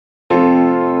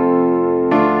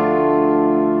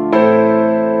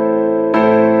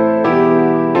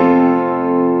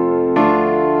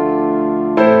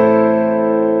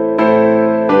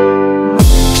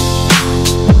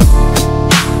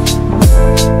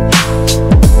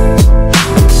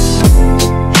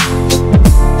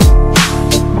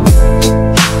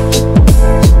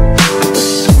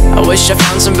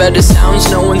better sounds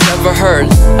no one's ever heard.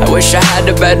 I wish I had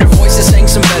a better voice that sang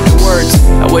some better words.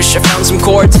 I wish I found some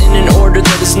chords in an order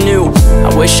that is new. I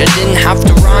wish I didn't have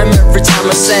to rhyme every time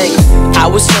I sang. I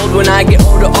was told when I get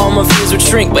older all my fears would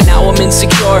shrink, but now I'm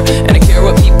insecure and I care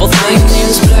what people think. My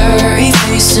name's Blurry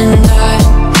Face and I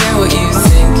care what you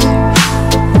think.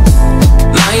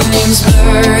 My name's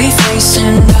Blurry Face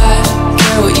and I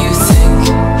care what you think.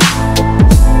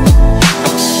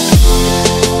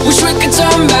 Wish we could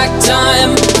turn back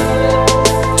time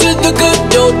to the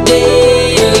good old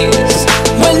days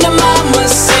when the mama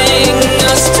sang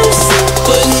us to sleep,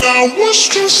 but now it's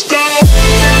just that.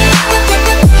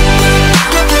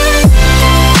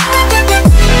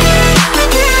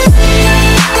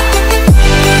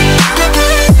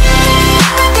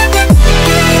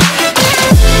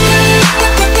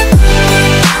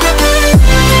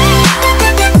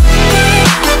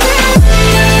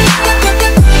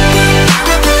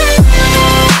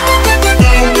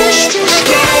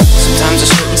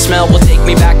 Will take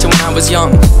me back to when I was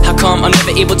young. How come I'm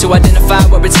never able to identify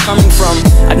where it's coming from?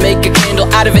 I'd make a candle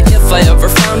out of it if I ever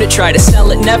found it. Try to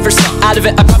sell it, never sell out of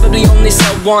it. I probably only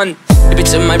sell one. Maybe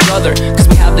to my brother, cause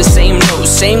we have the same nose,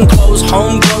 same clothes,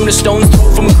 homegrown, a stone's throw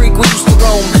from a creek we used to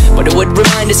roam. But it would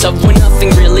remind us of when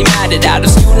nothing really mattered. Out of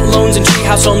student loans and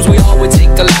treehouse homes, we all would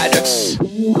take a ladder.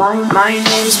 My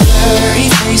name's Blurry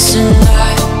Face and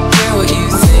I care what you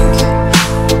think.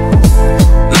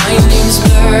 My name's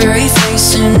Blurry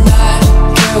Face and I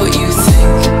care what you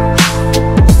think.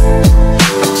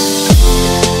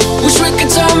 Wish we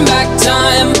could turn back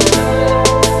time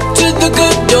to the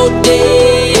good old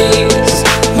days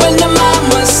when the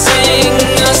mama sang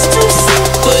us to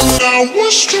sleep, but now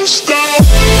it's just that.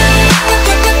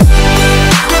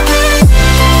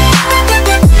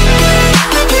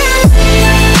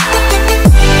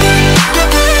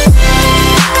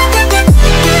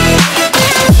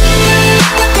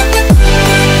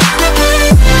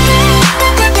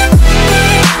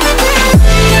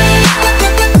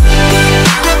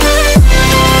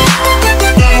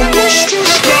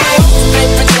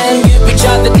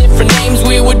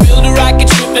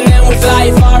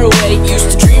 Fly far away, used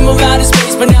to dream of outer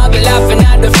space, but now they're laughing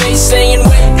at the face, saying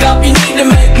wake up, you need to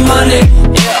make money.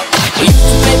 Yeah, we used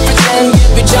to play pretend,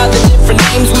 give each other different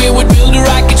names. We would build a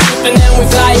rocket ship and then we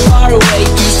fly far away.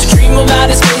 Used to dream of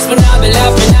outer space, but now they're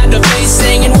laughing at the face,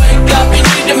 saying wake up, you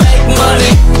need to make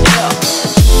money. Yeah,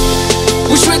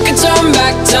 wish we could turn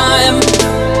back time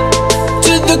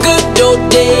to the good old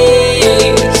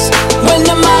days when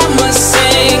the mama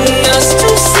sang us to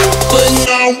sleep, but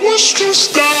now it's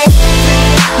just that.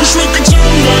 Wish we could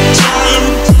turn back time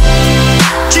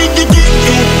to the good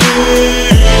old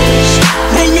days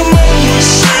when your mama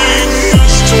sang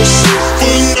us to sleep,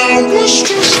 but now it's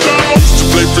just that.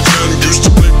 Used to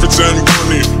play pretend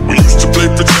bunny. We used to play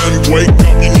pretend, wake